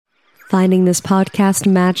Finding this podcast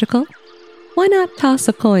magical? Why not toss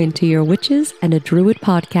a coin to your Witches and a Druid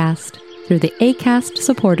podcast through the Acast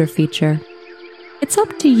supporter feature? It's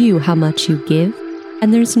up to you how much you give,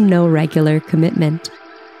 and there's no regular commitment.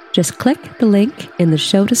 Just click the link in the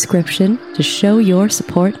show description to show your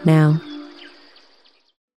support now.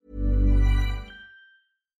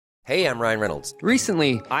 Hey, I'm Ryan Reynolds.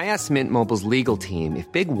 Recently, I asked Mint Mobile's legal team if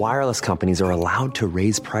big wireless companies are allowed to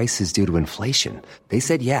raise prices due to inflation. They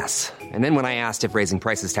said yes. And then when I asked if raising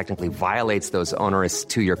prices technically violates those onerous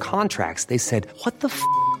two-year contracts, they said, "What the f***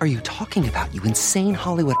 are you talking about, you insane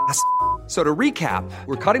Hollywood ass?" So to recap,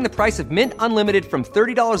 we're cutting the price of Mint Unlimited from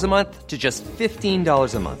 $30 a month to just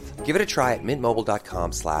 $15 a month. Give it a try at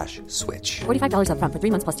mintmobile.com/switch. $45 up front for 3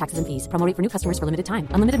 months plus taxes and fees. Promo rate for new customers for limited time.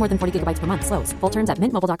 Unlimited more than 40 gigabytes per month. Slows full terms at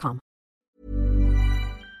mintmobile.com.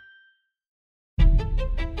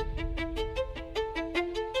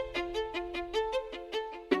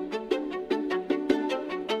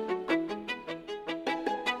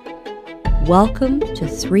 Welcome to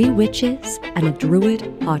Three Witches and a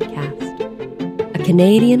Druid podcast, a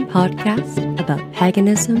Canadian podcast about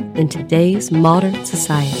paganism in today's modern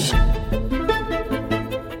society.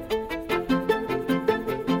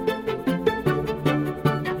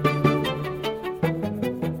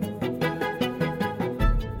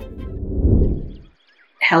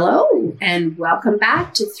 Hello, and welcome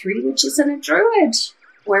back to Three Witches and a Druid,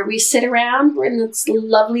 where we sit around. We're in this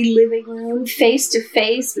lovely living room, face to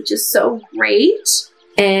face, which is so great.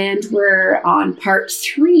 And we're on part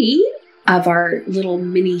 3 of our little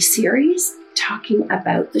mini series talking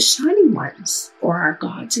about the Shining Ones, or our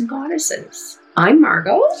gods and goddesses. I'm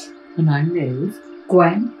Margot. And I'm Maeve.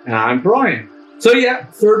 Gwen. And I'm Brian. So yeah,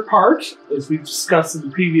 third part, as we've discussed in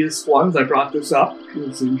the previous ones, I brought this up.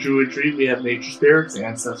 It's in Druidry, we have nature spirits,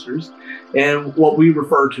 ancestors, and what we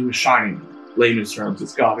refer to as Shining, layman's terms,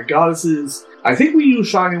 as god and goddesses. I think we use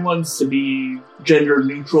Shining Ones to be gender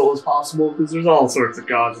neutral as possible, because there's all sorts of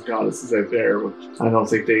gods and goddesses out there, which I don't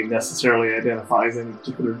think they necessarily identify as any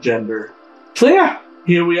particular gender. So yeah,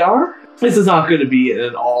 here we are. This is not going to be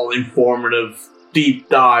an all-informative deep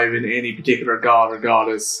dive in any particular god or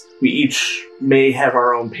goddess. We each may have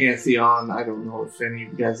our own pantheon. I don't know if any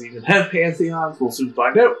of you guys even have pantheons. We'll soon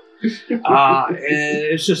find out. And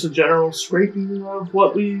it's just a general scraping of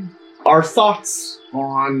our thoughts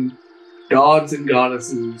on gods and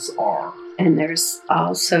goddesses are. And there's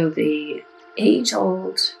also the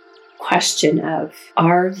age-old question of,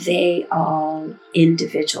 are they all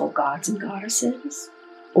individual gods and goddesses?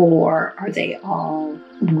 Or are they all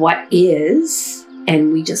what is,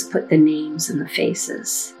 and we just put the names and the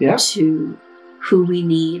faces to who we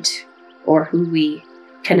need or who we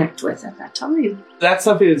connect with at that time? That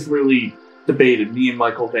stuff is really debated. Me and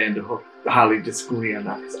Michael Van de Hoek highly disagree on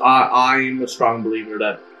that, because I'm a strong believer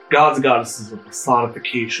that gods and goddesses are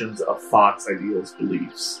personifications of thoughts, ideals,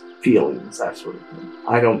 beliefs, feelings, that sort of thing.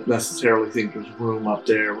 I don't necessarily think there's room up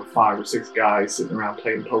there with 5 or 6 guys sitting around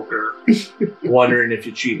playing poker, wondering if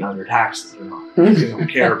you're cheating on your taxes or not. They don't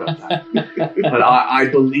care about that. But I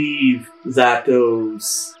believe that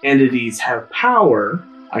those entities have power.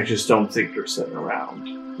 I just don't think they're sitting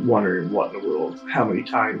around wondering what in the world, how many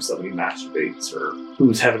times somebody masturbates, or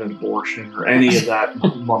who's having an abortion, or any of that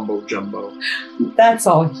mumbo jumbo. That's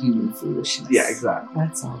all human foolishness. Yeah, exactly.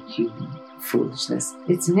 That's all human foolishness.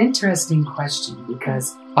 It's an interesting question,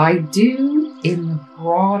 because I do, in the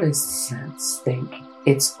broadest sense, think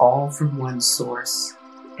it's all from one source,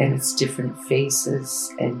 and it's different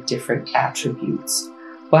faces and different attributes.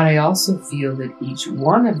 But I also feel that each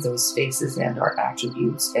one of those faces and or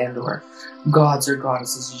attributes and or gods or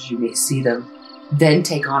goddesses, as you may see them, then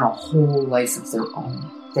take on a whole life of their own.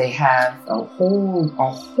 They have a whole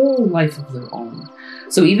life of their own.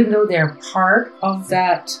 So even though they're part of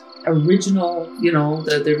that original,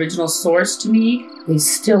 the original source to me, they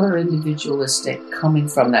still are individualistic coming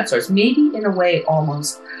from that source. Maybe in a way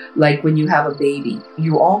almost like when you have a baby.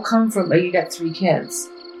 You all come from, you got 3 kids.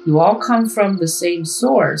 You all come from the same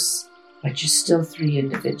source, but you're still 3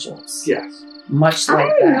 individuals. Yes. Much like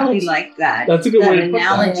I that. I really like that. That's a good way to put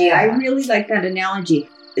analogy. that. I really like that analogy.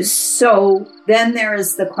 So then there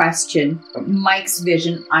is the question, Mike's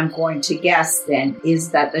vision, I'm going to guess then, is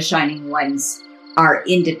that the Shining Ones are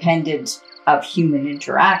independent of human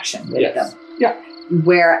interaction with them. Yeah.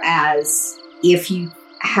 Whereas if you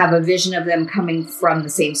have a vision of them coming from the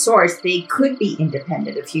same source, they could be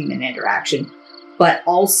independent of human interaction, but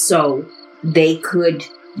also they could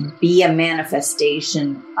be a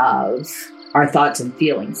manifestation of our thoughts and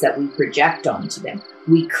feelings that we project onto them.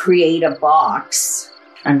 We create a box.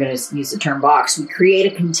 I'm going to use the term box. We create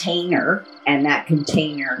a container, and that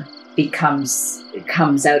container comes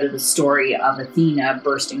out of the story of Athena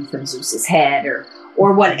bursting from Zeus's head,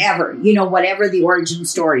 or whatever, whatever the origin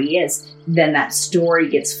story is, then that story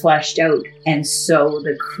gets fleshed out. And so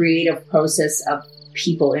the creative process of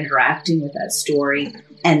people interacting with that story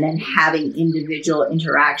and then having individual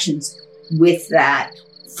interactions with that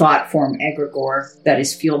thought form egregore that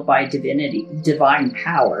is fueled by divinity, divine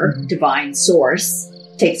power, divine source,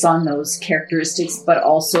 takes on those characteristics. But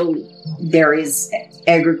also there is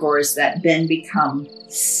egregores that then become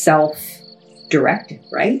self-directed,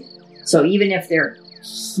 right? So even if they're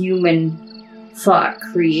human thought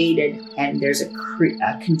created and there's a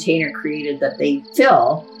container created that they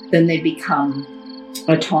fill, then they become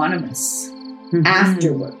autonomous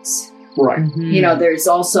afterwards. Right. There's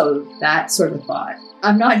also that sort of thought.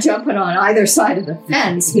 I'm not jumping on either side of the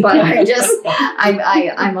fence, but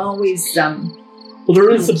I'm always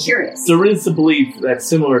curious. There is a belief that's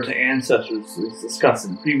similar to ancestors, as discussed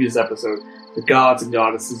in the previous episode, that gods and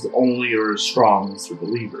goddesses only are as strong as their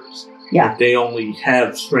believers. Yeah. That they only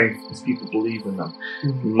have strength because people believe in them.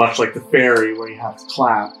 Much like the fairy, where you have to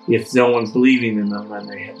clap. If no one's believing in them, then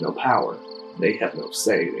they have no power. They have no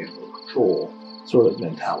say. They have no control. Sort of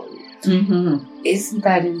mentality. Isn't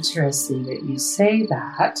that interesting that you say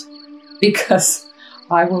that? Because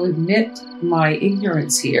I will admit my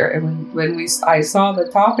ignorance here. And when I saw the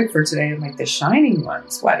topic for today, I'm like, the Shining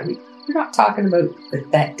Ones. We're not talking about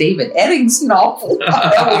that David Eddings novel,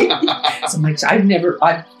 are we? So I'm like,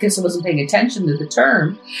 I guess I wasn't paying attention to the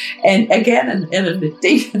term. And again, in the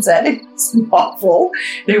David Eddings novel,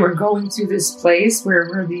 they were going through this place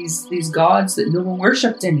where these gods that no one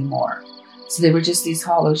worshipped anymore. So they were just these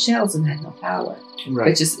hollow shells and had no power.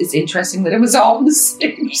 Right. It's interesting that it was all in the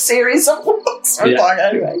same series of books.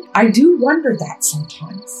 Yeah. I do wonder that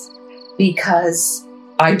sometimes, because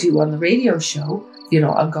I do on the radio show,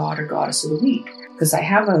 a god or goddess of the week, because I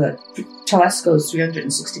have Telesco's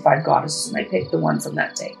 365 goddesses, and I pick the one from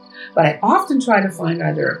that day. But I often try to find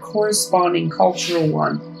either a corresponding cultural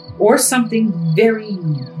one or something very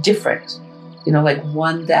different, like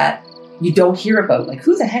one that you don't hear about, like,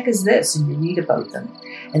 who the heck is this? And you read about them.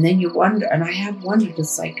 And then you wonder, and I have wondered,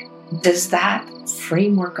 it's like, does that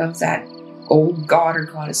framework of that old god or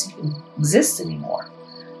goddess even exist anymore?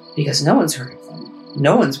 Because no one's heard of them.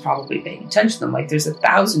 No one's probably paying attention to them. Like, there's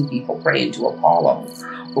 1,000 people praying to Apollo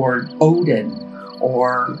or Odin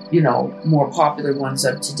or, more popular ones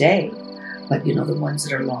of today. But, the ones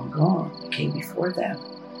that are long gone came before them.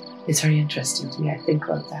 It's very interesting to me. I think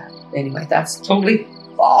about that. Anyway, that's totally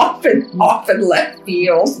often left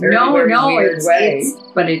field.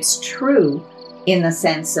 But it's true in the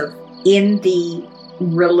sense of, in the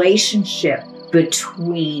relationship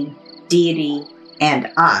between deity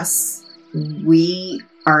and us, we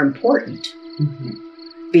are important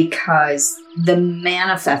because the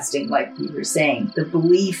manifesting, like we were saying, the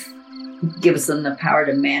belief gives them the power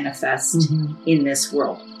to manifest in this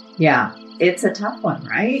world. Yeah. It's a tough one,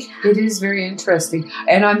 right? It is very interesting.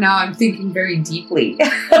 And I'm thinking very deeply.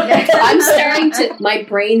 I'm starting to, my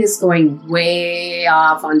brain is going way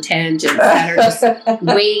off on tangents that are just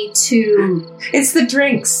way too... It's the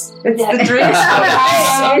drinks. It's the drinks.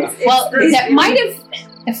 That might have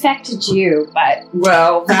affected you, but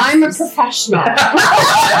I'm a professional.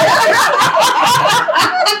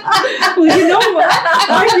 Well, you know what?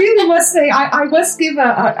 I really must say, I must give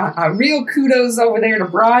a real kudos over there to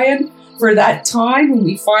Brian for that time when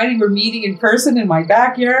we finally were meeting in person in my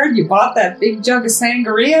backyard. You bought that big jug of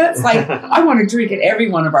sangria. It's like, I want to drink at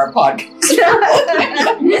every one of our podcasts.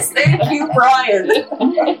 Yes, thank you, Brian.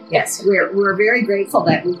 Yes, we're very grateful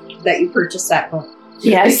that you purchased that book.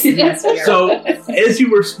 Yes. Yes, we are. So, as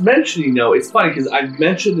you were mentioning, though, it's funny because I've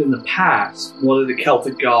mentioned in the past one of the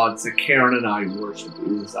Celtic gods that Karen and I worship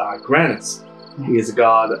is Granus. He is a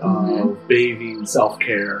god of bathing,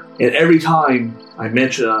 self-care. And every time I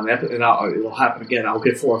mention it on it'll happen again, I'll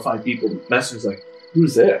get 4 or 5 people messages like,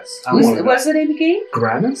 who's this? What's the name again?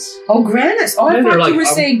 Granus? Oh, Granus. Oh, I thought you were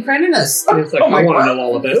saying Granus. And it's like, I want to know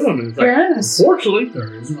all about him. And it's like, Granus. Unfortunately,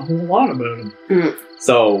 there isn't a whole lot about him.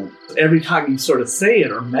 So every time you sort of say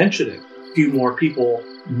it or mention it, a few more people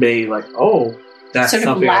may like, oh, that's sort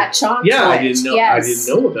something. Of latch on. Yeah, to I it. didn't know. Yes. I didn't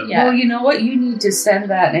know about Yeah. Well, you know what? You need to send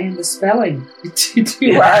that and the spelling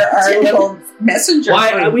to our little messenger.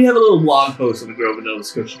 Well, we have a little blog post on the Grove of Nova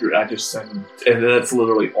Scotia group. I just send, and that's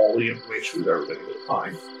literally all the information we've ever been able to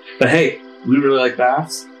find. But hey, we really like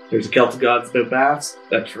baths. There's a Celtic gods about baths.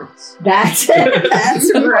 That's for us. That's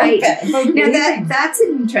right. Okay. Now that's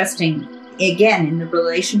an interesting. Again, in the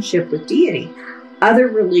relationship with deity, other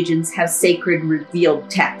religions have sacred revealed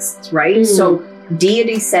texts, right? So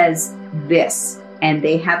deity says this, and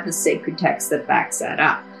they have the sacred text that backs that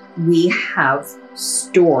up. we have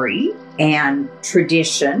story and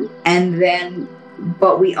tradition,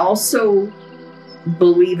 but we also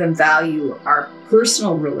believe and value our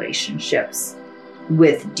personal relationships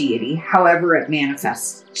with deity, however it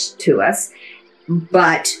manifests to us.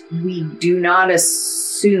 But we do not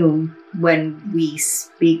assume when we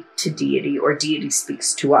speak to deity, or deity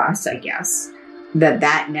speaks to us, I guess,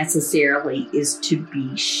 that necessarily is to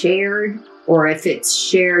be shared. Or if it's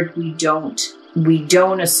shared, we don't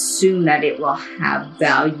assume that it will have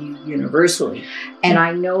value universally. And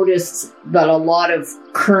I noticed that a lot of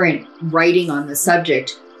current writing on the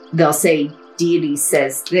subject, they'll say deity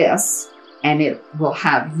says this, and it will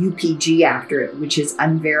have UPG after it, which is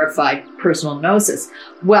unverified personal gnosis.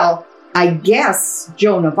 Well, I guess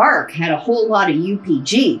Joan of Arc had a whole lot of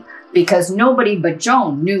UPG, because nobody but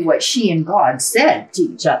Joan knew what she and God said to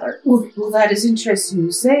each other. Well, that is interesting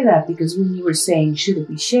you say that, because when you were saying, should it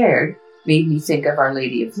be shared, made me think of Our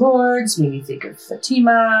Lady of Lourdes, made me think of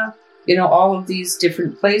Fatima, all of these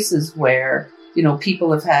different places where,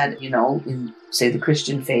 people have had, in, say, the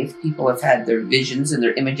Christian faith, people have had their visions and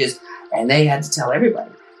their images, and they had to tell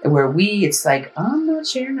everybody. And where it's like, I'm not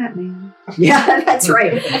sharing that, man. Yeah, that's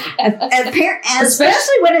right.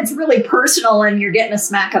 Especially when it's really personal and you're getting a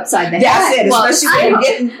smack upside the head. That's it. Well,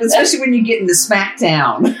 especially when you're getting the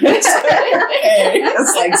smackdown.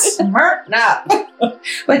 It's like, smarten up.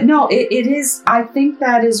 But no, it is. I think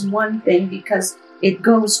that is one thing, because it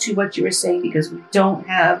goes to what you were saying, because we don't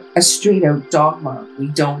have a straight out dogma. We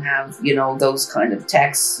don't have, those kind of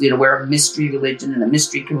texts, we're a mystery religion, and a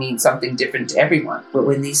mystery can mean something different to everyone. But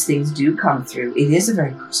when these things do come through, it is a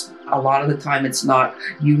very personal. A lot of the time it's not,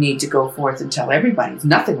 you need to go forth and tell everybody. It's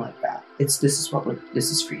nothing like that. It's, this is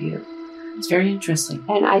for you. It's very interesting.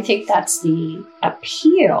 And I think that's the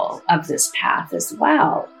appeal of this path as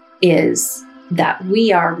well, is that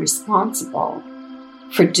we are responsible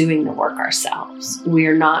for doing the work ourselves.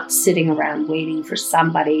 We're not sitting around waiting for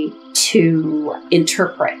somebody to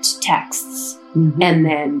interpret texts and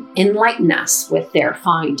then enlighten us with their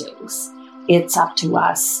findings. It's up to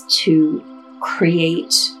us to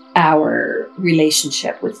create our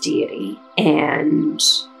relationship with deity and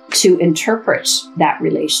to interpret that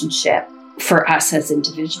relationship for us as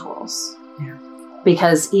individuals. Yeah.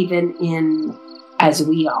 Because even as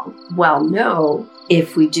we all well know,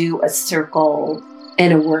 if we do a circle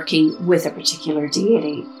and a working with a particular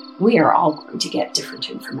deity, we are all going to get different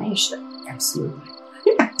information. Absolutely.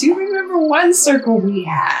 Do you remember one circle we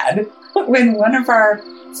had when one of our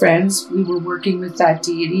friends, we were working with that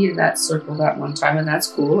deity in that circle that one time, and that's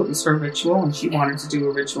cool. It was her ritual, and she wanted to do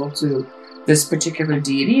a ritual to this particular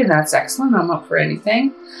deity, and that's excellent. I'm up for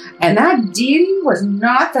anything. And that deity was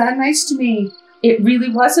not that nice to me. It really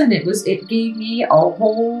wasn't. It gave me a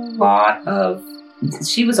whole lot of,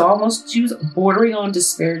 she was bordering on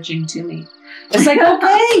disparaging to me. It's like,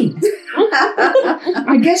 okay,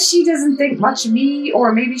 I guess she doesn't think much of me,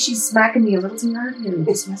 or maybe she's smacking me a little too hard here with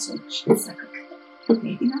this message. It's like, okay,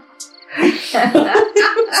 maybe not.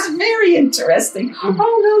 It's very interesting.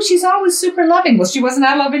 Oh no, she's always super loving. Well, she wasn't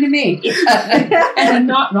that loving to me. And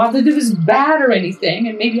not that it was bad or anything,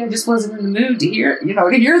 and maybe I just wasn't in the mood to hear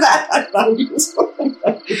that.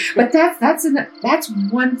 But that's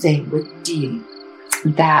one thing with deity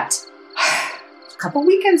that a couple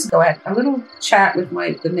weekends ago I had a little chat with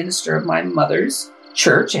the minister of my mother's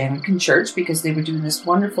church, Anglican church, because they were doing this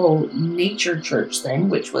wonderful nature church thing,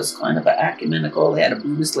 which was kind of ecumenical. They had a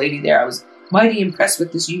Buddhist lady there. I was mighty impressed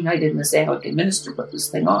with this Unitedness Anglican minister put this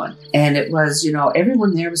thing on. And it was,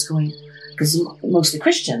 everyone there was going, because most of the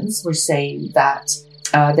Christians were saying that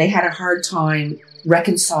they had a hard time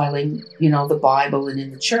reconciling, the Bible and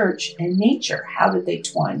in the church and nature. How did they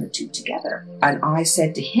twine the two together? And I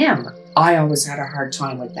said to him, I always had a hard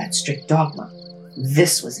time with that strict dogma.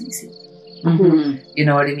 This was easy. Mm-hmm. You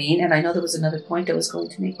know what I mean? And I know there was another point I was going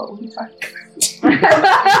to make, but we'll be talking about.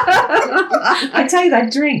 I tell you,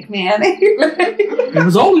 that drink, man. It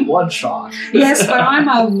was only one shot. Yes, but I'm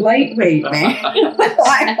a lightweight, man.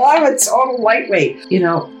 I'm a total lightweight.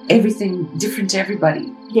 Everything different to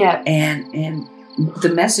everybody. Yeah. And the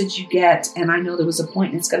message you get, and I know there was a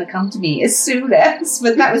point it's going to come to me as soon as,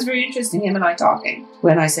 but that was very interesting, him and I talking.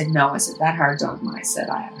 When I said, no, I said, that hard dogma, I said,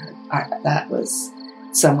 that was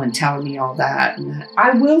someone telling me all that. And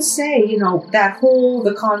I will say,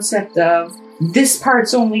 the concept of this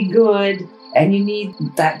part's only good and you need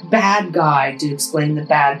that bad guy to explain the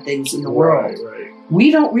bad things in the world. Right.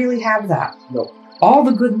 We don't really have that. No. All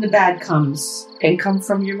the good and the bad can come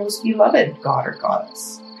from your most beloved god or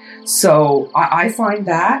goddess. So I find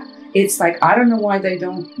that it's like, I don't know why they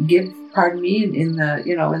don't give pardon me, in the,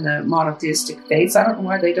 in the monotheistic faiths, I don't know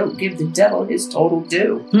why they don't give the devil his total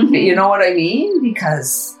due. You know what I mean?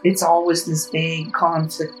 Because it's always this big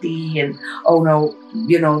conflicty and, oh no,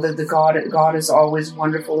 the God is always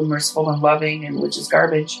wonderful and merciful and loving, and which is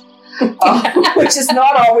garbage. Which is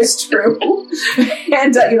not always true.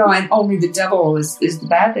 And, and only the devil is the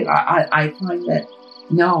bad thing. I find that,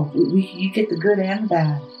 no, you get the good and the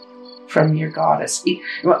bad from your goddess.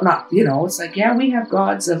 It's like, yeah, we have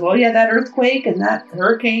gods of, that earthquake and that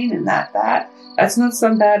hurricane and that's not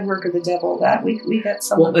some bad work of the devil. That we got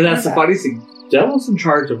some. Well, and that's the funny thing. Devil's in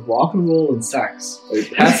charge of rock and roll and sex.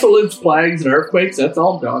 Like pestilence, plagues, and earthquakes, that's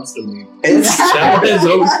all God's domain. Devil has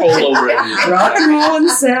no control over it. Rock and roll and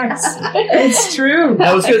sex. It's true.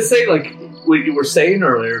 I was going to say, like, what you were saying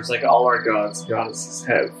earlier, it's like all our gods and goddesses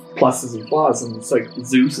have pluses and flaws, and it's like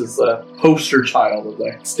Zeus is the poster child of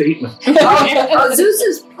that statement. Zeus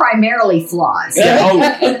is primarily flaws.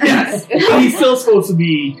 Yeah, yes. But he's still supposed to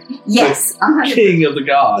be the king of the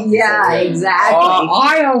gods. Yeah, exactly.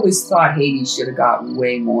 I always thought Hades should have gotten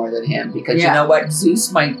way more than him, because you know what?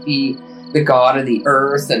 Zeus might be the god of the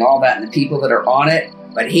earth and all that, and the people that are on it.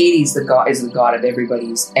 But Hades is the god of everybody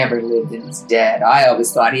who's ever lived and is dead. I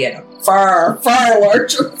always thought he had a far, far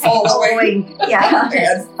larger following. Yeah. He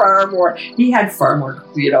had far more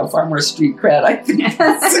street cred, I think.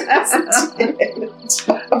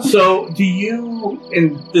 So do you,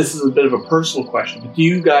 and this is a bit of a personal question, but do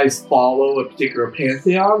you guys follow a particular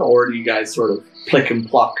pantheon, or do you guys sort of pick and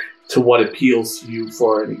pluck to what appeals to you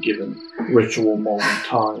for any given ritual moment in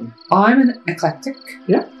time? I'm an eclectic.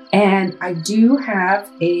 Yeah. And I do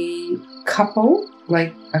have a couple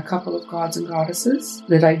of gods and goddesses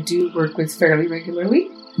that I do work with fairly regularly.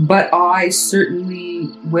 But I certainly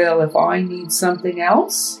will, if I need something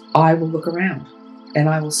else, I will look around and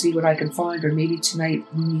I will see what I can find. Or maybe tonight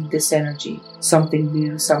we need this energy, something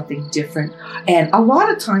new, something different. And a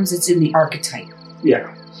lot of times it's in the archetype.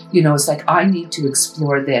 Yeah. It's like, I need to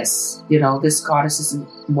explore this. This goddess isn't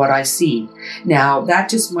what I see. Now, that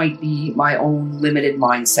just might be my own limited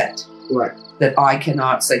mindset. Right. That I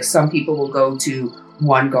cannot, it's like some people will go to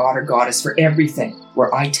one god or goddess for everything,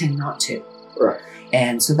 where I tend not to. Right.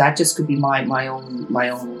 And so that just could be my own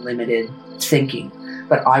limited thinking.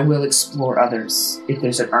 But I will explore others if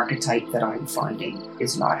there's an archetype that I'm finding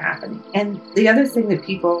is not happening. And the other thing that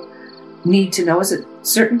people need to know is that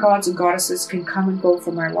certain gods and goddesses can come and go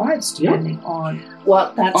from our lives depending on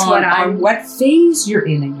what phase you're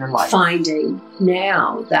in your life. Finding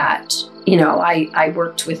now that, I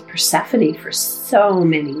worked with Persephone for so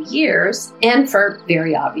many years, and for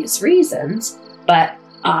very obvious reasons, but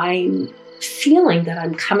I'm feeling that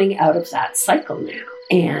I'm coming out of that cycle now.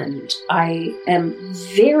 And I am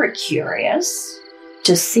very curious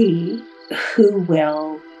to see who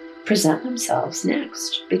will present themselves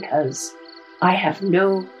next, because I have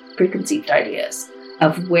no preconceived ideas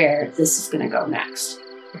of where this is going to go next.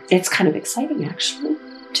 It's kind of exciting, actually,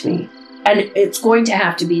 to me. And it's going to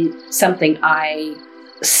have to be something I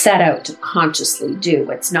set out to consciously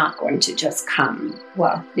do. It's not going to just come,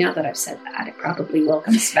 well, now that I've said that, it probably will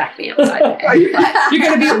come smack me upside the head. You're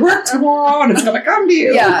going to be at work tomorrow and it's going to come to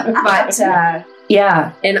you. Yeah, but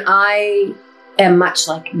and I am much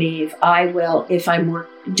like Maeve. I will, if I'm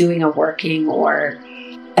doing a working or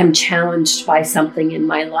am challenged by something in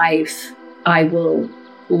my life, I will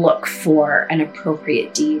look for an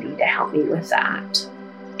appropriate deity to help me with that.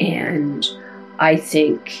 And I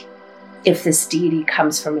think if this deity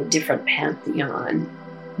comes from a different pantheon,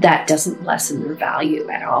 that doesn't lessen their value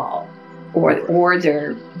at all, or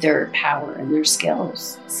their power and their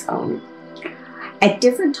skills. So, at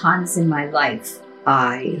different times in my life,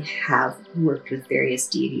 I have worked with various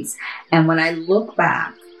deities. And when I look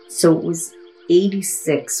back, so it was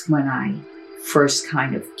 86 when I first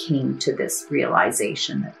kind of came to this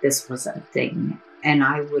realization that this was a thing. And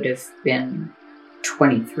I would have been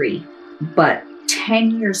 23. But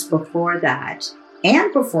 10 years before that,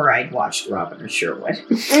 and before I'd watched Robin or Sherwood,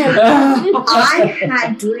 I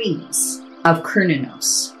had dreams of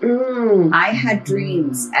Cernunnos. I had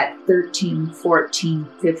dreams at 13, 14,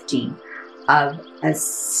 15 of a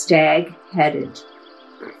stag-headed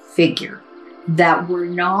figure that were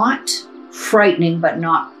not frightening but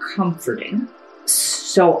not comforting.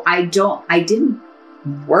 So I didn't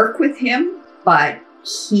work with him, but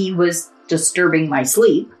he was disturbing my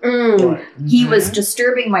sleep. He was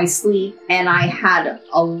disturbing my sleep, and I had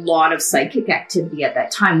a lot of psychic activity at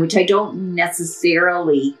that time, which I don't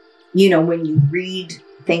necessarily, when you read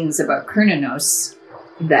things about Cernunnos,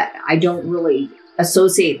 that I don't really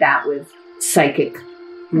associate that with psychic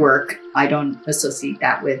work. I don't associate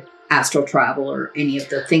that with astral travel or any of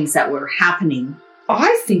the things that were happening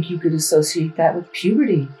I think you could associate that with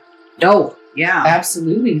puberty. Oh, yeah.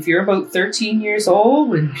 Absolutely. If you're about 13 years old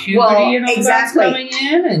when puberty and all that's coming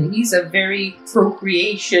in, and he's a very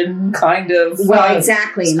procreation kind of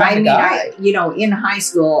exactly. And I mean, in high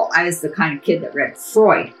school, I was the kind of kid that read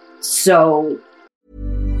Freud. So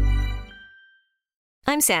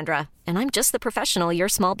I'm Sandra, and I'm just the professional your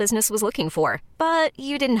small business was looking for. But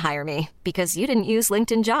you didn't hire me because you didn't use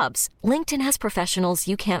LinkedIn Jobs. LinkedIn has professionals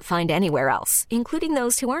you can't find anywhere else, including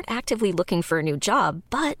those who aren't actively looking for a new job,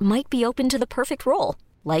 but might be open to the perfect role,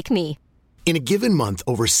 like me. In a given month,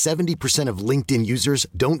 over 70% of LinkedIn users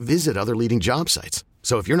don't visit other leading job sites.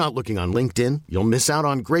 So if you're not looking on LinkedIn, you'll miss out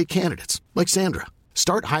on great candidates like Sandra.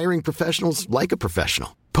 Start hiring professionals like a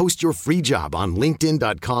professional. Post your free job on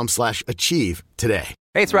linkedin.com/achieve today.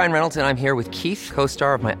 Hey, it's Ryan Reynolds, and I'm here with Keith,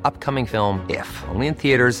 co-star of my upcoming film, If, only in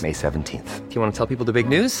theaters May 17th. Do you want to tell people the big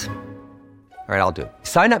news? All right, I'll do it.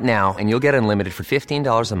 Sign up now and you'll get unlimited for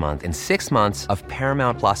 $15 a month and 6 months of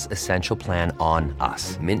Paramount Plus Essential Plan on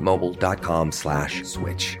us.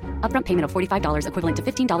 MintMobile.com/switch. Upfront payment of $45 equivalent to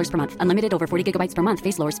 $15 per month. Unlimited over 40 gigabytes per month.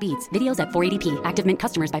 Face lower speeds. Videos at 480p. Active Mint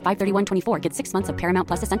customers by 531.24 get 6 months of Paramount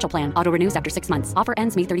Plus Essential Plan. Auto renews after 6 months. Offer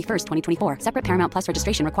ends May 31st, 2024. Separate Paramount Plus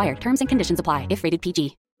registration required. Terms and conditions apply if rated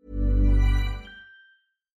PG.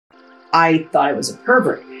 I thought I was a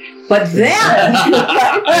pervert. But then,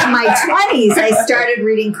 in my 20s, I started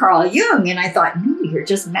reading Carl Jung, and I thought, no, you're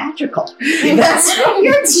just magical. You're just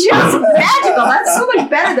magical. That's so much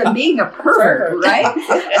better than being a pervert, right?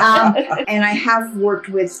 And I have worked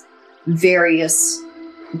with various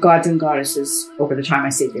gods and goddesses over the time. I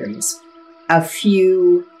say various. A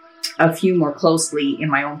few more closely in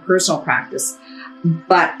my own personal practice.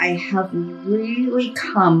 But I have really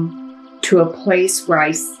come to a place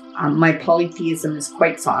where my polytheism is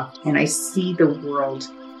quite soft, and I see the world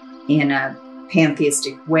in a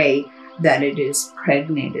pantheistic way, that it is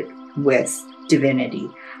pregnated with divinity.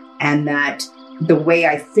 And that the way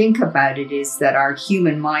I think about it is that our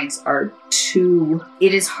human minds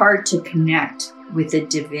it is hard to connect with a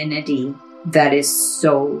divinity that is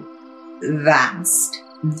so vast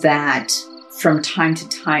that from time to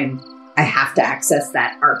time, I have to access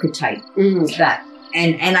that archetype,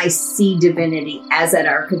 And I see divinity as that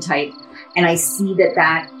archetype. And I see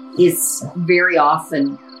that is very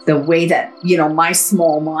often the way that, my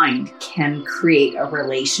small mind can create a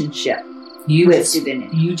relationship with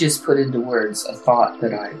divinity. You just put into words a thought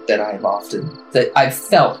that I've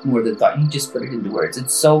felt more than thought. You just put it into words.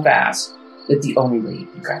 It's so vast that the only way you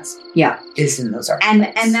can grasp is in those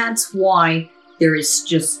archetypes. And that's why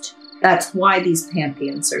that's why these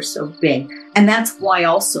pantheons are so big. And that's why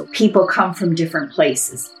also people come from different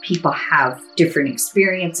places. People have different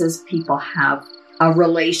experiences. People have a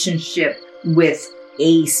relationship with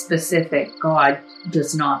a specific god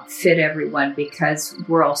does not fit everyone, because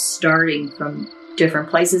we're all starting from different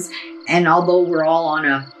places. And although we're all on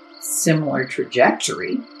a similar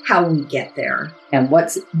trajectory, how we get there and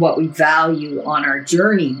what we value on our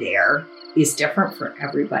journey there is different for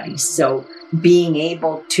everybody. So being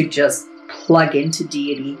able to just plug into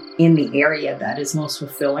deity in the area that is most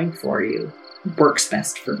fulfilling for you works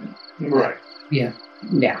best for me. Right. Yeah.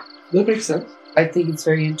 Yeah. That makes sense. I think it's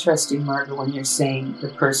very interesting, Margaret, when you're saying the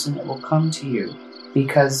person that will come to you,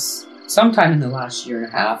 because sometime in the last year and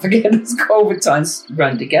a half, again, as COVID times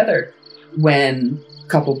run together, when a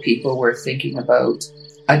couple people were thinking about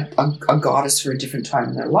a goddess for a different time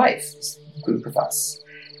in their life, a group of us.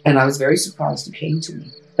 And I was very surprised it came to me.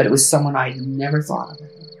 But it was someone I'd never thought of.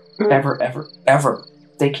 Ever.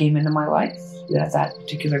 They came into my life, that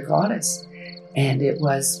particular goddess. And it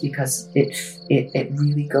was because it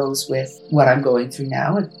really goes with what I'm going through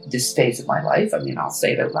now at this phase of my life. I mean, I'll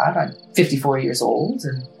say it out loud. I'm 54 years old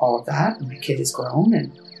and all of that. And my kid has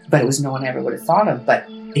grown. But it was no one I ever would have thought of. But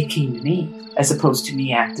it came to me as opposed to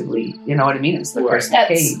me actively. You know what I mean? It was the person that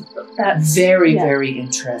came. That's very, very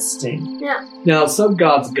interesting. Yeah. Now, some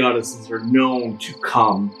gods and goddesses are known to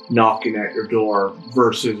come knocking at your door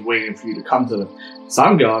versus waiting for you to come to them.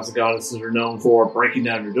 Some gods and goddesses are known for breaking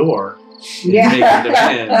down your door and making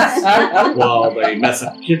demands while they mess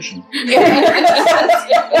up the kitchen.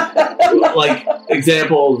 Like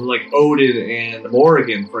examples like Odin and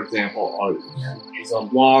Morrigan, for example, there's a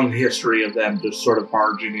long history of them just sort of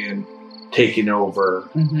barging in, taking over,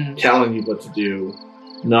 telling you what to do,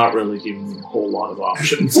 not really giving you a whole lot of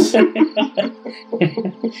options.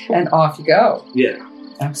 And off you go. Yeah.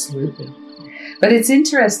 Absolutely. But it's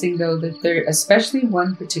interesting, though, that there, especially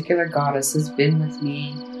one particular goddess has been with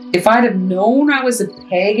me. If I'd have known I was a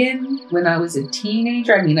pagan when I was a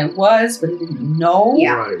teenager, I mean, I was, but I didn't know.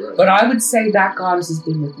 Yeah. Right. But I would say that goddess has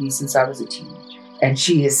been with me since I was a teenager. And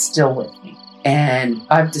she is still with me. And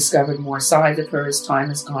I've discovered more sides of her as time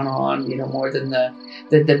has gone on, more than the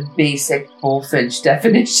basic bullfinch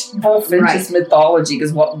definition. Bullfinch's mythology,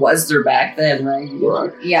 because what was there back then, right?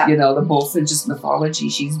 Yeah. The bullfinch's mythology,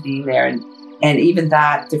 she's been there. And even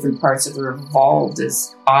that, different parts of her evolved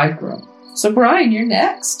as I've grown. So, Brian, you're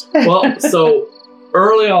next. Well, so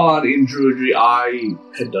early on in Druidry, I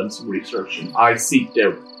had done some research, and I seeked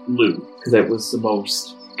out Lou, because it was the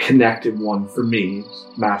most connected one for me,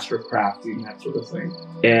 master of crafting, that sort of thing.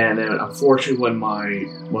 And then, unfortunately,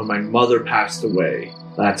 when my mother passed away,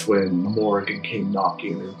 that's when Morrigan came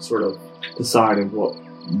knocking and sort of decided what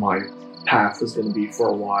my path was going to be for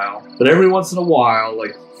a while. But every once in a while,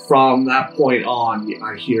 like from that point on,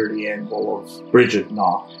 I hear the anvil of Bridget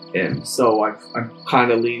knock. And so I'm kind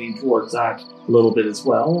of leaning towards that a little bit as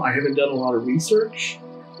well. I haven't done a lot of research,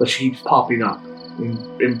 but she keeps popping up in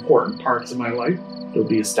important parts of my life. There'll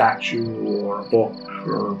be a statue or a book,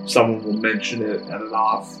 or someone will mention it at an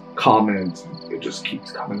off comment. It just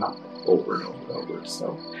keeps coming up over and over and over.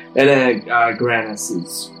 So, and then Granus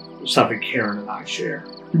is something Karen and I share.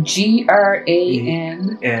 Granus.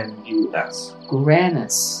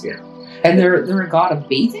 Granus. Yeah. And they're a god of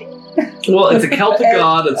bathing? Well, it's a Celtic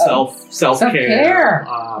god of self-care.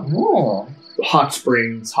 Hot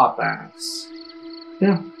springs, hot baths.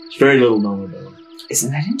 Yeah. It's very little known about it.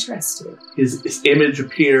 Isn't that interesting? His image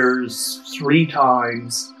appears 3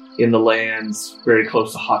 times in the lands very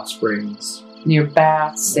close to hot springs. Near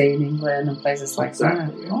Bath, say in England, and places like that.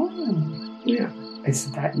 Oh. Yeah.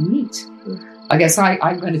 Isn't that neat? I guess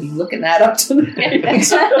I'm going to be looking that up tonight.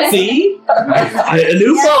 See? A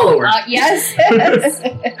new follower. Yes.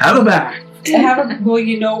 Have a back. Well,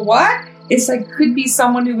 you know what? It's like, could be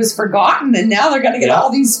someone who was forgotten, and now they're going to get all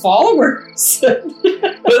these followers.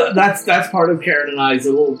 But that's part of Karen and I's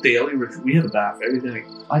little daily ritual. We have a bath every day.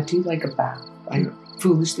 I do like a bath. I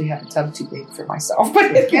foolishly have a tub too big for myself,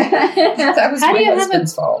 but that was my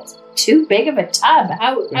husband's fault. Too big of a tub?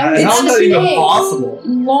 How is that even possible?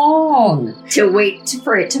 Long. To wait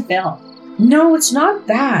for it to fill. No, it's not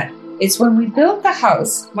that. It's when we built the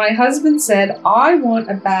house, my husband said, I want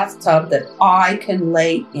a bathtub that I can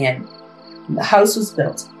lay in. And the house was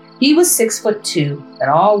built. He was 6'2" and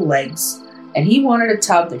all legs, and he wanted a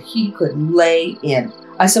tub that he could lay in.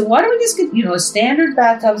 I said, why don't we just get, a standard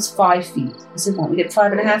bathtub is 5 feet. I said, why don't we get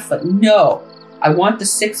 5.5 foot? No, I want the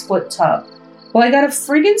 6-foot tub. Well, I got a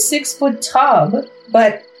friggin' 6-foot tub,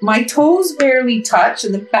 but my toes barely touch,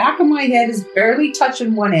 and the back of my head is barely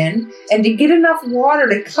touching one end. And to get enough water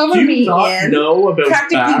to cover me in, know about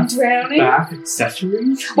practically drowning. Bath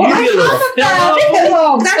accessories? Well, I have a bath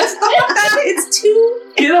pillow. That's not that. It's too.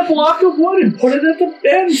 Get a block of wood and put it at the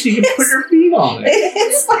bed so you can put your feet on it.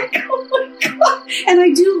 It's like, oh my God. And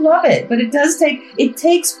I do love it, but it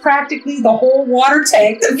takes practically the whole water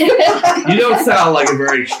tank to fill it. You don't sound like a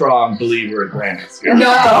very strong believer in granite.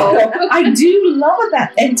 No, I do love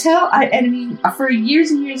that. I mean, for years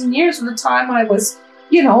and years and years, from the time I was,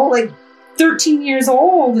 like 13 years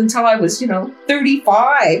old until I was,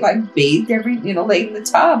 35, I bathed laid in the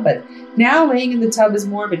tub. But now laying in the tub is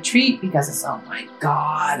more of a treat because it's, oh my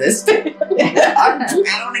God, I'm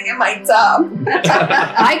drowning in my tub.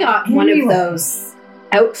 I got one of those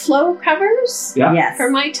outflow covers for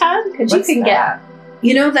my tub. Because you can get,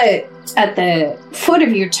 at the foot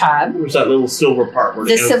of your tub. There's that little silver part where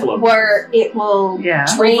it will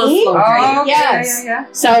drain. Oh, yes. Yeah.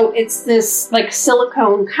 So it's this like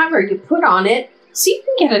silicone cover you put on it, so you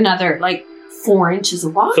can get another 4 inches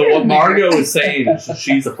of water. So what Margot is saying is that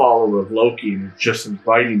she's a follower of Loki and is just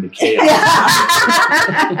inviting the chaos.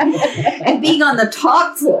 And being on the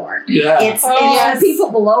top floor. Yeah. It's the people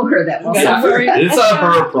below her that will suffer. It's not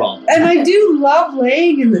her problem. And I do love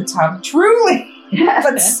laying in the tub, truly.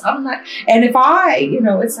 But some night, and if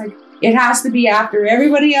it's like it has to be after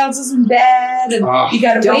everybody else is in bed, and you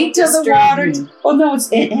got to wait till the water. Well, no,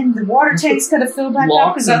 and the water tank's got to fill back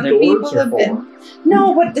up because other people have been.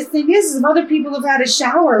 No, but the thing is, if other people have had a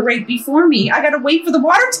shower right before me, I got to wait for the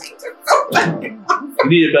water tank to fill back up. You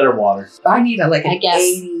need a better water. I need I guess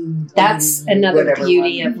 80, that's another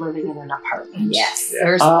beauty of living in an apartment. Yes,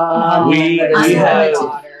 there's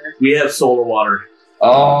we have solar water.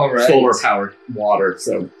 Oh, right. Solar powered water,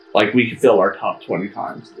 so we can fill our tub 20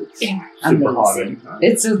 times. It's super hot anytime.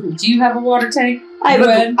 Do you have a water tank? I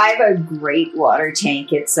have a great water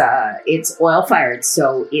tank. It's oil fired,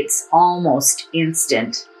 so it's almost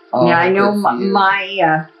instant. Oh, now I know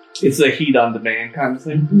my it's a heat on demand kind of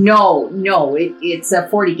thing. No, it's a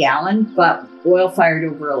 40-gallon, but oil fired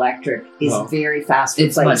over electric is very fast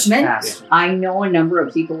replacement. It's much faster. I know a number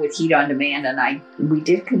of people with heat on demand, and we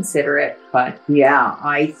did consider it, but yeah,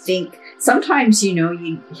 I think sometimes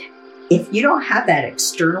if you don't have that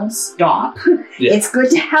external stop, it's good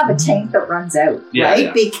to have a tank that runs out, right?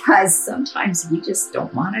 Yeah. Because sometimes we just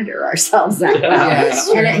don't monitor ourselves that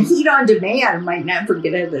well. And a heat on demand might never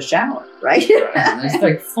get out of the shower, right? There's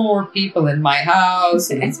like 4 people in my house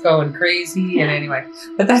and it's going crazy. And anyway,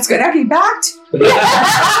 but that's good. Okay, back to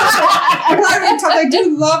I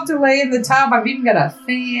do love to lay in the tub. I've even got a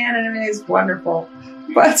fan and everything. It's wonderful.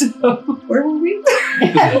 But where were we?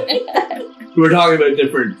 We were talking about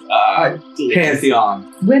different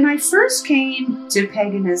pantheon. When I first came to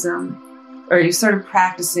paganism, or you started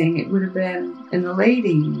practicing, it would have been in the late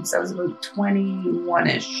 80s. I was about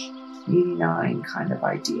 21-ish, 89 kind of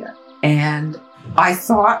idea. And I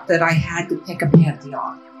thought that I had to pick a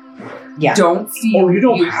pantheon. Yeah. Don't feel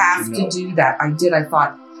you have to do that. I did. I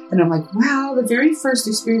thought, and I'm like, well, the very first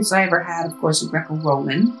experience I ever had, of course, was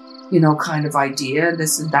Greco-Roman, kind of idea,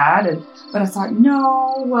 this and that. But I thought,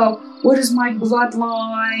 no, well, what is my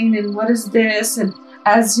bloodline and what is this? And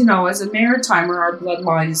as a maritimer, our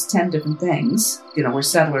bloodline is 10 different things. We're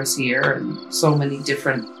settlers here and so many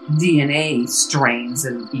different DNA strains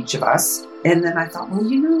in each of us. And then I thought, well,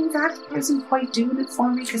 that isn't quite doing it for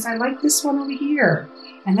me because I like this one over here.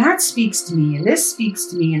 And that speaks to me and this speaks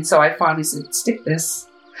to me. And so I finally said, stick this.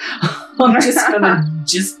 I'm just going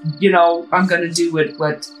to I'm going to do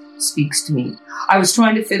what speaks to me. I was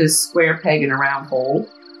trying to fit a square peg in a round hole.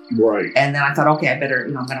 Right. And then I thought, okay, I better,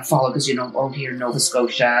 I'm going to follow because, over here in Nova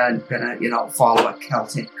Scotia, I'm going to, follow a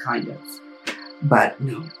Celtic kind of. But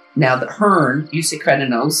no. Now the Hearn, you say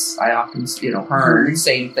Credanos, I often, Hearn,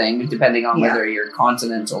 same thing, depending on whether you're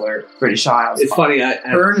continental or British Isles. It's funny.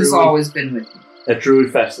 Hearn has always been with me. At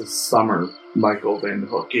Druid Fest this summer, Michael Van de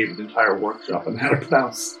Hoek gave an entire workshop on how to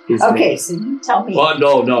pronounce his name. So you tell me. Well,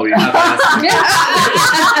 no, you have to ask me.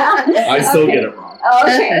 I still get it wrong.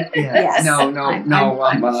 Okay. Yes. No.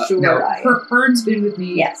 I'm sure Hearn's been with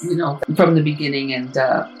me, yes. From the beginning, and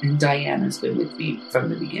Diana's been with me from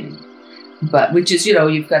the beginning. But which is,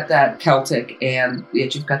 you've got that Celtic and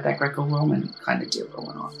yet you've got that Greco-Roman kind of deal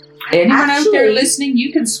going on. Anyone out there listening,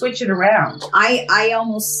 you can switch it around. I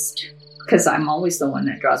almost, because I'm always the one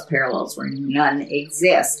that draws parallels where none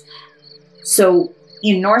exist. So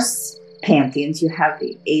in Norse pantheons, you have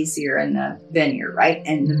the Aesir and the Vanir, right?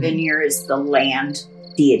 And the Vanir is the land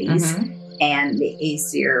deities. And the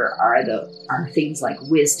Aesir are things like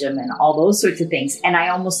wisdom and all those sorts of things. And I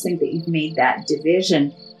almost think that you've made that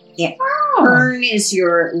division. Hearn is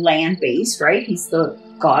your land base, right? He's the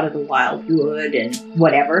god of the wild wood and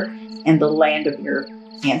whatever, and the land of your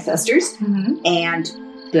ancestors. And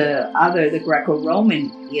the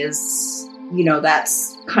Greco-Roman is,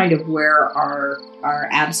 that's kind of where our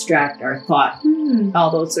abstract, our thought,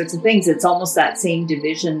 all those sorts of things. It's almost that same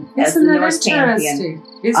division as the Norse pantheon.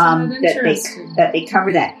 That they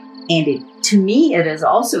cover that. And to me, it is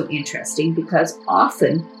also interesting because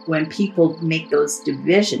often when people make those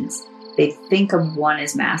divisions, they think of one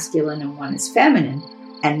as masculine and one as feminine.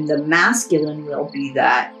 And the masculine will be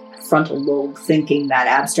that frontal lobe thinking, that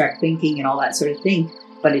abstract thinking and all that sort of thing.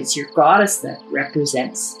 But it's your goddess that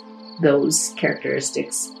represents those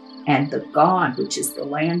characteristics and the god, which is the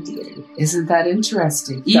land deity. Isn't that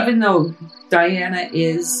interesting? Even though Diana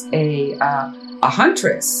is a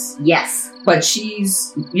huntress. Yes. But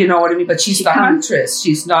she's, you know what I mean? But she's the huntress.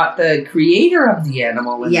 She's not the creator of the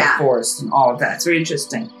animal in the forest and all of that. It's very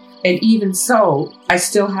interesting. And even so, I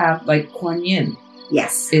still have, like, Kuan Yin.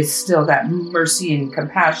 Yes. Is still that mercy and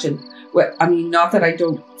compassion. Not that I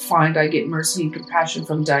don't find I get mercy and compassion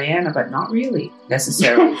from Diana, but not really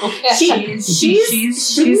necessarily.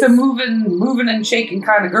 she's a moving and shaking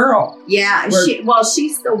kind of girl. Yeah.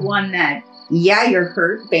 She's the one that, you're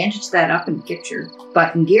hurt, bandage that up and get your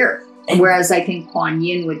butt in gear. Whereas I think Kuan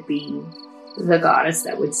Yin would be the goddess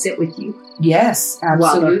that would sit with you. Yes,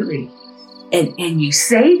 absolutely. And you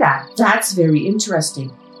say that. That's very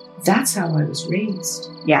interesting. That's how I was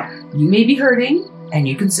raised. Yeah. You may be hurting, and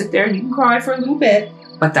you can sit there and you can cry for a little bit,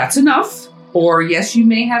 but that's enough. Or, yes, you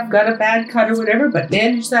may have got a bad cut or whatever, but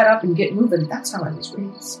bandage that up and get moving. That's how I was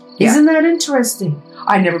raised. Yeah. Isn't that interesting?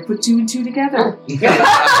 I never put 2 and 2 together.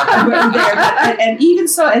 And even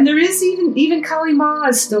so, and there is even Kali Ma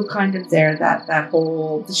is still kind of there. That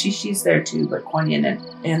whole she's there too, but Kuan Yin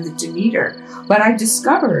and the Demeter. But I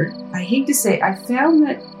discovered, I hate to say, I found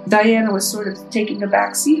that Diana was sort of taking a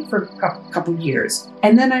back seat for a couple years,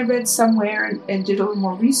 and then I read somewhere and did a little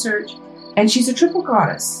more research, and she's a triple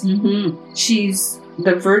goddess. She's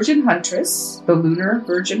the Virgin Huntress, the lunar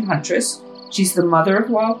Virgin Huntress. She's the mother of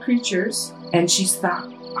wild creatures, and she's the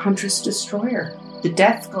Huntress Destroyer, the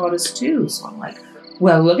death goddess too. So I'm like,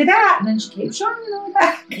 well, look at that. And then she came shining on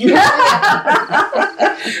back.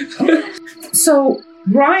 So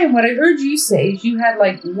Brian, what I heard you say is you had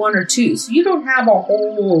like one or two, so you don't have a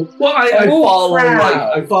whole. Well,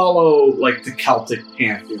 I follow like the Celtic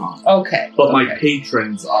pantheon. Okay, but my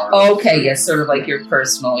patrons are yes, sort of like your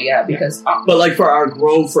personal, because. But like for our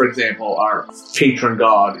grove, for example, our patron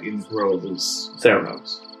god in the grove is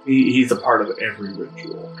Theranos. He's a part of every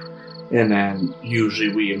ritual, and then usually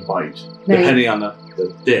we invite, depending on the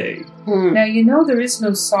day. Now, there is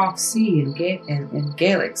no soft C in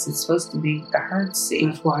Gaelic. It's supposed to be the hard C.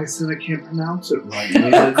 That's why I said I can't pronounce it right.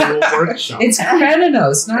 Maybe I'll do a workshop. It's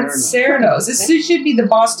Krenanos, not Ceranos. It should be the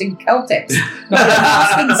Boston Celtics, not the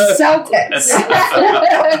Boston Celtics.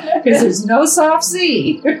 Because there's no soft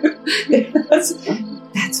C.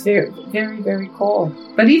 That's very, very, very cool.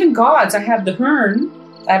 But even gods, I have the Hearn.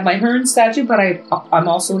 I have my Hearn statue, but I'm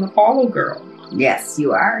also an Apollo girl. Yes,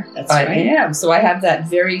 you are. That's right. I am. So I have that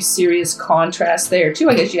very serious contrast there, too.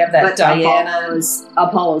 I guess you have that Diana.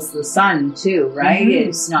 Apollo's the sun, too, right? Mm-hmm.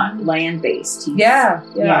 It's not land-based. Yeah.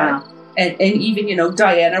 And even,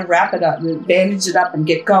 Diana, wrap it up, bandage it up and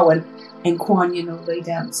get going. And Quan, lay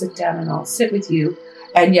down, sit down, and I'll sit with you.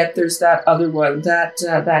 And yet there's that other one,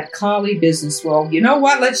 that Kali business. Well, you know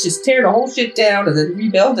what? Let's just tear the whole shit down and then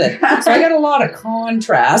rebuild it. So I got a lot of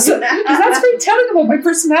contrast. Because that's very telling about my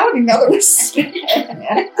personality now that we're speaking.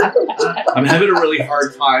 I'm having a really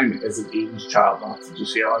hard time as an Asian child not to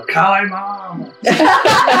just yell, Kali Mom!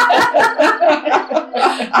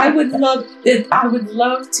 I would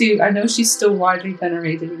love to. I know she's still widely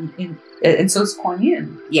venerated and so is Kuan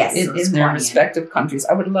Yin. Yes, in their respective countries.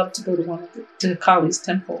 I would love to go to Kali's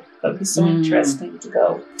temple. That would be so interesting to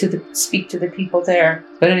go speak to the people there.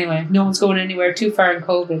 But anyway, no one's going anywhere too far in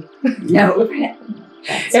COVID. No.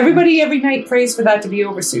 Everybody every night prays for that to be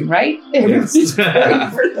over soon, right? Everybody's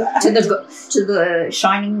praying for that. To the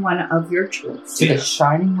shining one of your choice. To the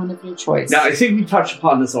shining one of your choice. Now, I think we touched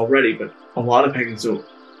upon this already, but a lot of pagans don't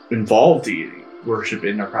involve deity worship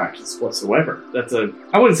in their practice whatsoever. That's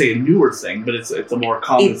I wouldn't say a newer thing, but it's a more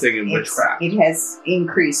common thing in witchcraft. It has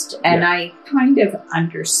increased, and I kind of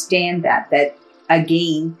understand that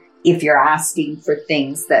again, if you're asking for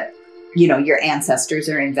things that your ancestors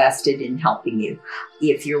are invested in helping you,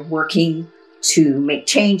 if you're working to make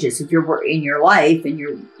changes, if you're in your life and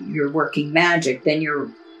you're working magic, then you're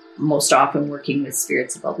most often working with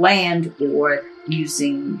spirits of the land or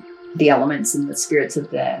using the elements and the spirits of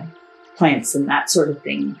the plants and that sort of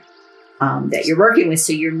thing that you're working with.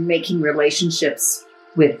 So you're making relationships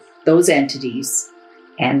with those entities.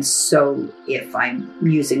 And so if I'm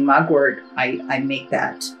using mugwort, I make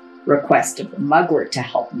that request of the mugwort to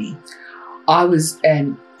help me.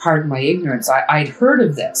 And pardon my ignorance, I'd heard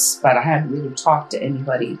of this, but I hadn't really talked to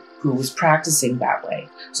anybody who was practicing that way.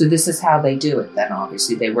 So this is how they do it. Then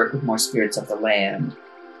obviously they work with more spirits of the land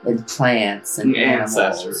and plants and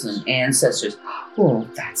animals and ancestors. Oh,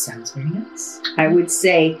 that sounds very nice. I would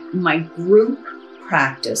say my group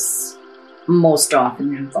practice most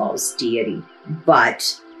often involves deity,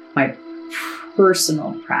 but my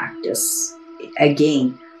personal practice,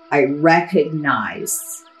 again, I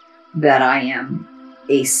recognize that I am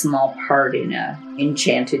a small part in an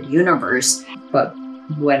enchanted universe, but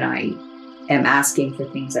when I am asking for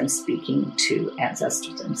things, I'm speaking to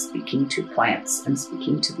ancestors, I'm speaking to plants, I'm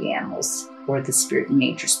speaking to the animals or the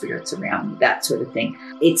nature spirits around me, that sort of thing.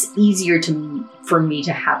 It's easier for me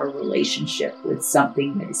to have a relationship with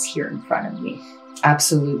something that is here in front of me.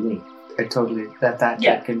 Absolutely. I totally, that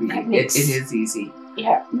can be, it is easy.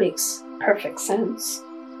 Yeah, makes perfect sense.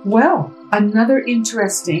 Well, another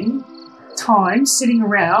interesting time sitting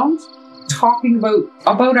around talking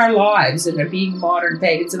about our lives and being modern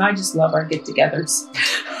pagans, and I just love our get-togethers.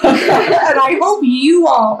 And I hope you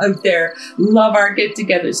all out there love our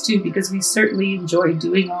get-togethers too, because we certainly enjoy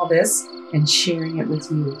doing all this and sharing it with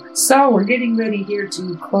you. So we're getting ready here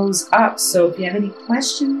to close up. So if you have any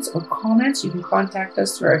questions or comments, you can contact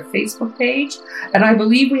us through our Facebook page. And I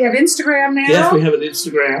believe we have Instagram now. Yes, we have an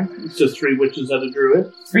Instagram. It's just 3 Witches and a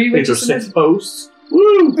Druid. 3 Witches and 6 posts.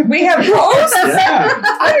 Woo! We have posts? Yeah.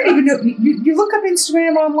 I don't even know. You look up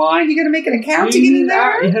Instagram online, you got to make an account to get in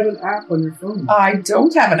there? You have an app on your phone. I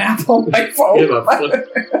don't have an app on my phone. You have a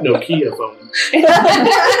Nokia phone.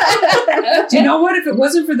 Do you know what? If it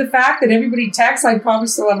wasn't for the fact that everybody texts, I'd probably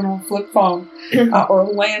still have an old flip phone or a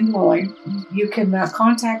landline. You can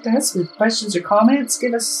contact us with questions or comments.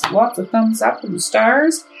 Give us lots of thumbs up and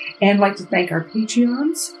stars. And I'd like to thank our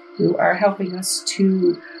Patreons who are helping us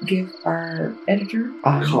to give our editor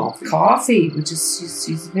coffee, which is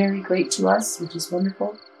she's very great to us, which is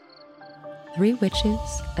wonderful. 3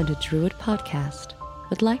 Witches and a Druid podcast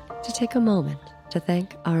would like to take a moment to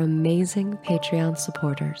thank our amazing Patreon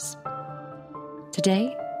supporters.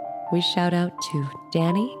 Today, we shout out to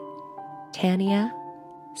Danny, Tanya,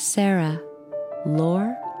 Sarah,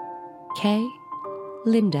 Lore, Kay,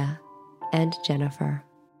 Linda, and Jennifer.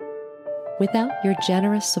 Without your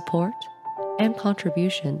generous support and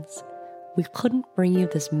contributions, we couldn't bring you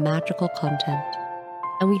this magical content,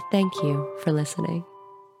 and we thank you for listening.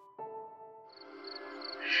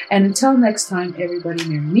 And until next time, everybody,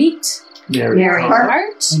 merry meet, Merry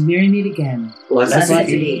Heart. and merry meet again. Blessed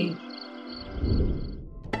be.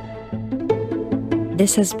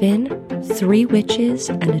 This has been 3 Witches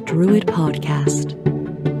and a Druid podcast.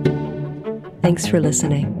 Thanks for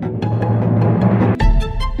listening.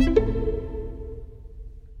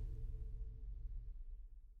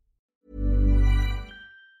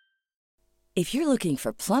 If you're looking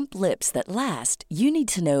for plump lips that last, you need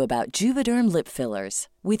to know about Juvederm lip fillers.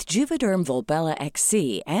 With Juvederm Volbella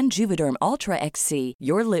XC and Juvederm Ultra XC,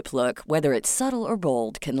 your lip look, whether it's subtle or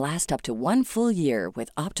bold, can last up to 1 full year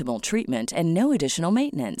with optimal treatment and no additional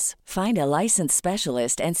maintenance. Find a licensed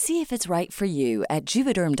specialist and see if it's right for you at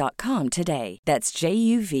Juvederm.com today. That's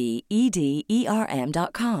JUVEDERM.com.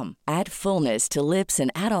 Add fullness to lips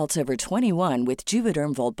in adults over 21 with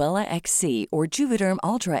Juvederm Volbella XC or Juvederm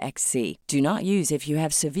Ultra XC. Do not use if you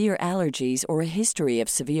have severe allergies or a history of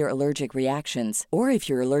severe allergic reactions, or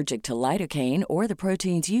if you're allergic to lidocaine or the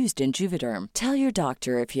proteins used in Juvederm. Tell your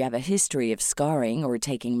doctor if you have a history of scarring or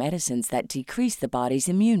taking medicines that decrease the body's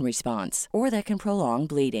immune response or that can prolong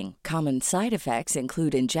bleeding. Common side effects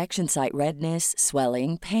include injection site redness,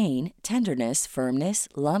 swelling, pain, tenderness, firmness,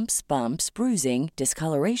 lumps, bumps, bruising,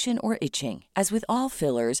 discoloration, or itching. As with all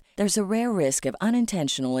fillers, there's a rare risk of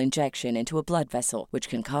unintentional injection into a blood vessel, which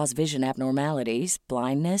can cause vision abnormalities,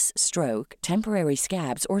 blindness, stroke, temporary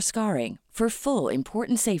scabs, or scarring. For full,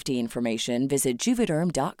 important safety information, visit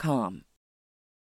Juvederm.com.